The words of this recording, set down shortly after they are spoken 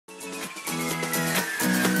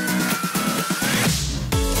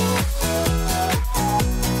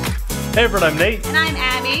Hey everyone, I'm Nate. And I'm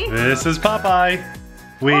Abby. This is Popeye.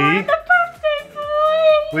 We are the birthday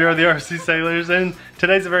boys. We are the RC Sailors, and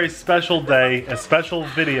today's a very special day, a special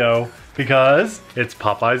video, because it's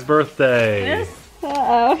Popeye's birthday. Yes.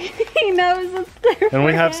 Uh-oh. He knows it's there. And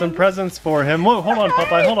we have some presents for him. Whoa, hold on,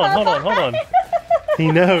 Popeye, hold on.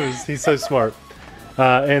 He knows, he's so smart.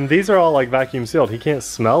 And these are all like vacuum sealed. He can't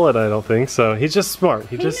smell it, I don't think, so he's just smart.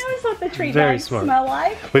 He just knows what the treat very bags smart. smell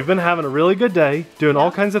like. We've been having a really good day, doing all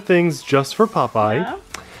kinds of things just for Popeye. Yeah.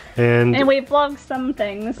 And we vlogged some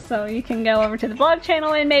things, so you can go over to the vlog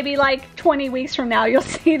channel and maybe like 20 weeks from now you'll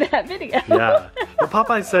see that video. Yeah. But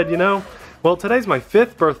Popeye said, you know, well, today's my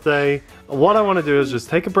 5th birthday. What I want to do is just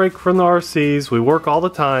take a break from the RCs. We work all the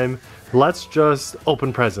time. Let's just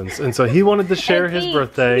open presents. And so he wanted to share his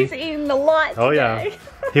birthday. He's eating a lot today. Oh yeah.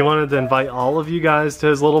 He wanted to invite all of you guys to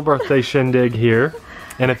his little birthday shindig here.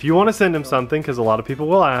 And if you want to send him something, because a lot of people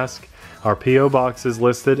will ask, our P.O. box is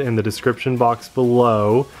listed in the description box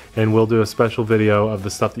below, and we'll do a special video of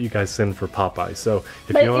the stuff that you guys send for Popeye. So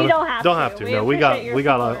if you want, don't have to. No, we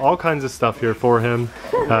got all kinds of stuff here for him,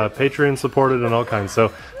 Patreon supported and all kinds. So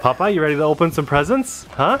Popeye, you ready to open some presents?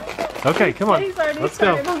 Huh? Okay, come on. Let's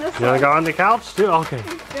go. You wanna go on the couch too? Okay.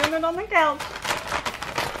 He's doing it on the couch.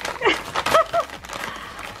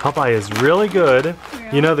 Popeye is really good.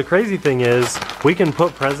 Yeah. You know, the crazy thing is, we can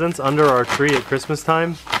put presents under our tree at Christmas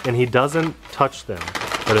time, and he doesn't touch them.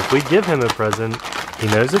 But if we give him a present, he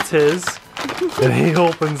knows it's his, and he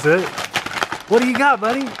opens it. What do you got,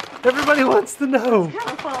 buddy? Everybody wants to know. It's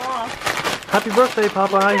gonna fall off. Happy birthday,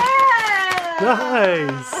 Popeye. Yeah.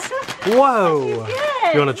 Nice. Whoa.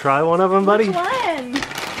 You want to try one of them, buddy? Which one?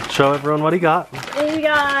 Show everyone what he got. He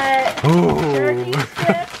got turkey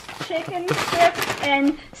strips, chicken strips,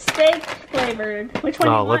 and steak flavored. Which one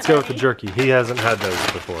do you want, let's go with Abby? the jerky. He hasn't had those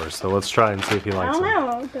before, so let's try and see if he likes them. I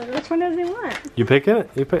don't know. Which one does he want? You picking it?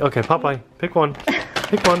 You pick. Okay, Popeye, pick one.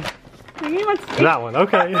 Pick one. He wants that one.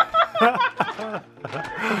 Okay.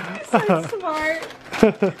 He's so smart. I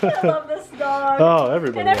love this dog. Oh,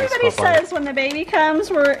 everybody. And everybody says when the baby comes,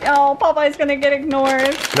 Popeye's gonna get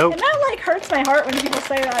ignored. Nope. And that like hurts my heart when people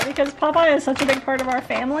say that, because Popeye is such a big part of our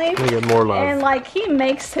family. We get more love. And like he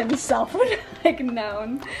makes himself like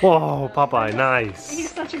known. Whoa, Popeye, nice.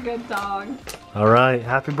 He's such a good dog. All right,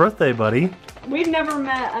 happy birthday, buddy. We've never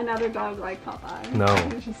met another dog like Popeye. No.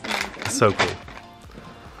 He's just amazing. So cool.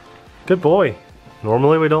 Good boy.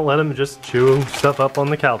 Normally we don't let him just chew stuff up on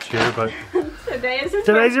the couch here, but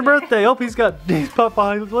today's your birthday. Oh, he's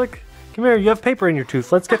Popeye. Look, come here. You have paper in your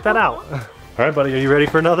tooth. Let's get that out. All right, buddy. Are you ready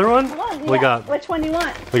for another one? Which one do you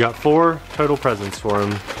want? We got 4 total presents for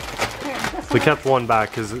him. Here, we kept one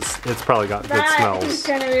back because it's probably got good smells. He's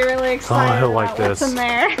gonna be really excited. Oh, he'll like about this. What's in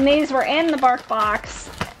there. And these were in the bark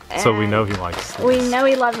box. So we know he likes these. We know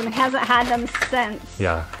he loves them. He hasn't had them since.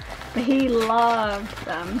 Yeah. But he loved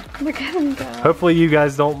them. Look at him go. Hopefully you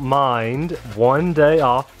guys don't mind one day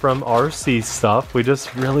off from RC stuff. We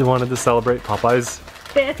just really wanted to celebrate Popeye's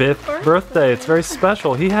 5th birthday. It's very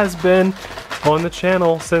special. He has been on the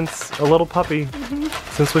channel since a little puppy,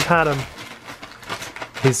 since we've had him.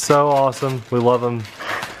 He's so awesome. We love him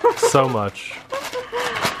so much.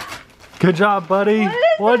 Good job, buddy.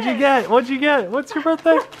 What'd you get? What'd you get? What's your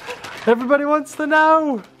birthday? Everybody wants to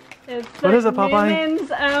know. It's what is it, Popeye?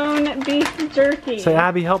 Newman's own beef jerky. Say,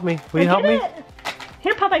 Abby, help me. Will you help me?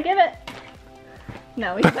 Here, Popeye, give it.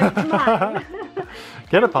 No, he's like, it's mine.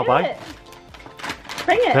 Get it, Popeye.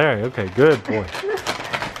 Bring it. There, okay, good boy.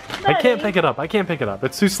 I can't pick it up. I can't pick it up.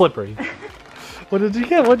 It's too slippery. What did you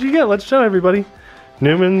get? What'd you get? Let's show everybody.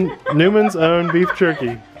 Newman's own beef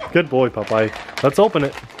jerky. Good boy, Popeye. Let's open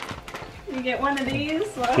it. You get one of these?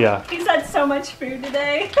 Well, yeah. He's had so much food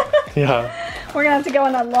today. Yeah. We're gonna have to go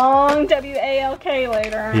on a long WALK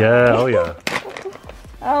later. Yeah, oh yeah.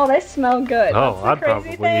 Oh, they smell good. Oh, I'd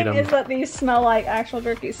probably eat them. Is that these smell like actual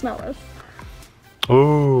jerky smellers.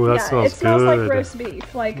 Ooh, that smells good. It smells like roast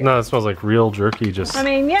beef. No, it smells like real jerky. I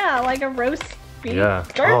mean, yeah, like a roast beef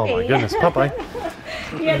jerky. Oh my goodness, Popeye.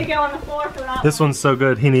 You had to go on the floor for that. This one's so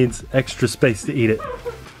good, he needs extra space to eat it.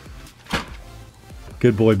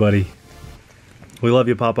 Good boy, buddy. We love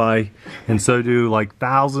you, Popeye, and so do like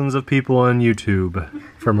thousands of people on YouTube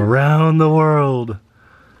from around the world.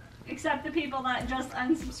 Except the people that just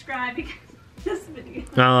unsubscribe because of this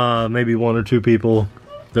video. Maybe 1 or 2 people.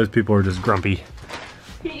 Those people are just grumpy.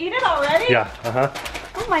 You eat it already? Yeah,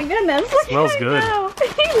 Oh my goodness, look smells good.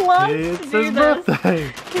 He loves to do his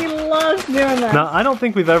birthday. He loves doing this. Now, I don't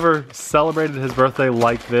think we've ever celebrated his birthday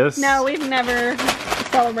like this. No, we've never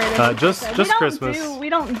celebrated just Christmas. We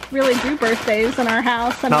don't really do birthdays in our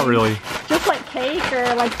house. Not really. Just like cake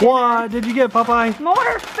or like dinner. What did you get, Popeye?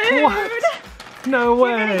 More food. What? No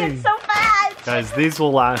You're gonna way. get so fat. Guys, these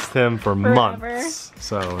will last him for Forever. months.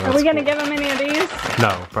 So Are we gonna give him any of these?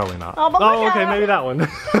 No, probably not. Oh, but look okay, at maybe that one.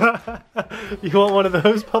 You want one of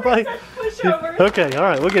those, Popeye? Pushovers. Okay, all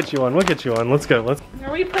right, we'll get you one. We'll get you one. Let's go.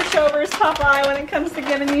 Are we pushovers, Popeye, when it comes to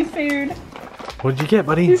giving you food? What'd you get,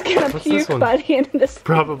 buddy? He's gonna What's this puke one? Buddy into this.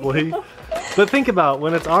 Probably. But think about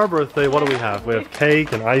when it's our birthday, what do we have? We have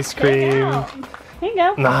cake and ice cream. Here you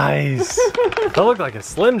go. Nice. That looked like a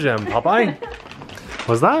Slim Jim, Popeye.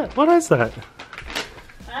 Was that? What is that?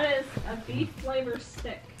 That is a beef flavor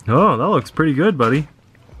stick. Oh, that looks pretty good, buddy.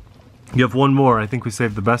 You have one more. I think we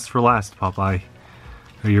saved the best for last, Popeye.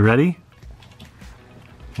 Are you ready?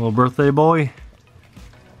 Little birthday boy.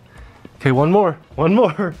 Okay, one more. One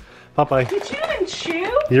more. Popeye. Did you even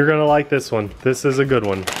chew? You're gonna like this one. This is a good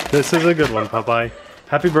one. This is a good one, Popeye.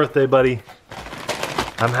 Happy birthday, buddy.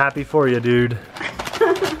 I'm happy for you, dude.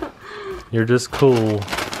 You're just cool.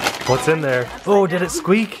 What's in there? Oh, did it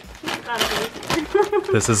squeak?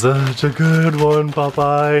 This is such a good one,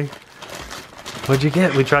 Popeye. What'd you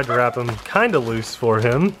get? We tried to wrap him kind of loose for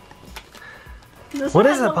him. This What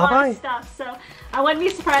one is has it, a lot of Popeye? Stuff, so I wouldn't be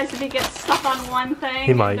surprised if he gets stuck on one thing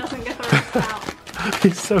He might. and doesn't get the rest out.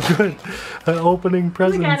 He's so good at opening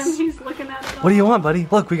presents. Look at him, he's looking at it all. What do you want, buddy?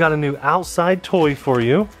 Look, we got a new outside toy for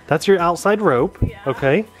you. That's your outside rope. Yeah.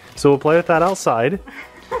 Okay, so we'll play with that outside.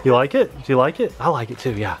 You like it? Do you like it? I like it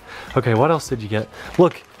too, yeah. Okay, what else did you get?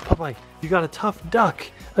 Look, Popeye, you got a tough duck.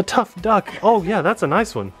 A tough duck. Oh, yeah, that's a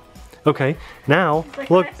nice one. Okay, now, like,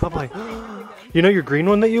 look, "That's supposed Popeye. to be really good." You know your green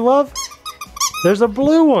one that you love? There's a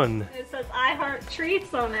blue one. It says I heart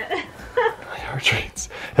treats on it. Our treats.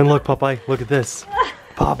 And look, Popeye, look at this.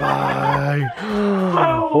 Popeye.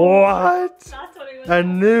 Oh, What? that's what he was. A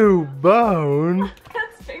new bone.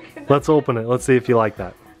 That's bigger than Let's open it. Let's see if you like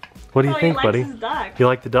that. What do you Oh, think, he likes buddy? his duck. You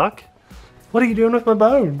like the duck? What are you doing with my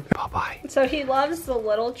bone? Popeye. So he loves the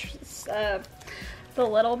little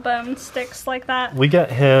bone sticks like that. We get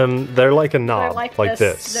him, they're like a knob, like like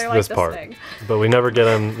this. this, They're like this this part. big. But we never get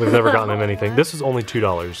him, we've never gotten him anything. This is only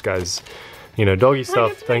 $2, guys. You know, doggy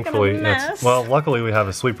stuff, it's making a thankfully, mess. well, luckily we have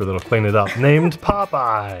a sweeper that'll clean it up, named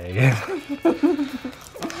Popeye.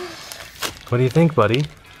 What do you think, buddy?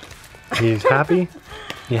 He's happy?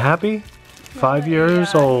 You happy? 5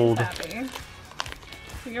 years Yeah, old. he's happy.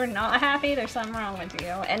 If you're not happy, there's something wrong with you.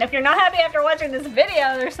 And if you're not happy after watching this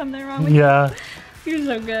video, there's something wrong with Yeah. you. You're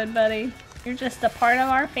so good, buddy. You're just a part of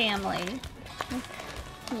our family.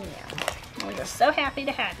 Yeah. We're just so happy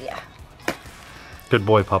to have you. Good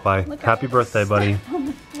boy, Popeye. Look at Happy all birthday, this buddy. stuff on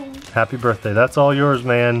the floor. Happy birthday. That's all yours,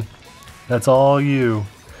 man. That's all you.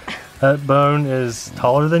 That bone is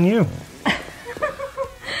taller than you.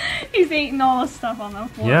 He's eating all the stuff on the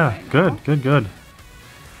floor. Yeah, right good, now. good, good.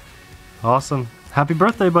 Awesome. Happy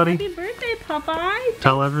birthday, buddy. Happy birthday, Popeye.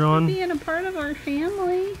 Tell everyone. Being a part of our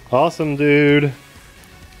family. Awesome, dude.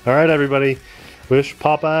 All right, everybody. Wish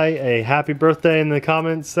Popeye a happy birthday in the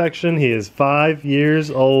comments section. He is 5 years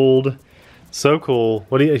old. So cool.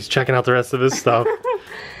 What are you? He's checking out the rest of his stuff.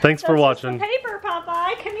 Thanks for watching. Some paper,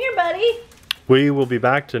 Popeye. Come here, buddy. We will be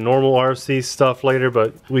back to normal RC stuff later,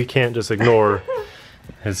 but we can't just ignore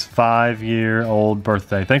his 5-year-old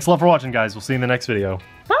birthday. Thanks a lot for watching, guys. We'll see you in the next video.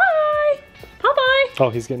 Bye. Popeye. Oh,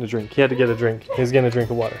 he's getting a drink. He had to get a drink. He's getting a drink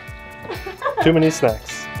of water. Too many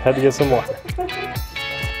snacks. Had to get some water.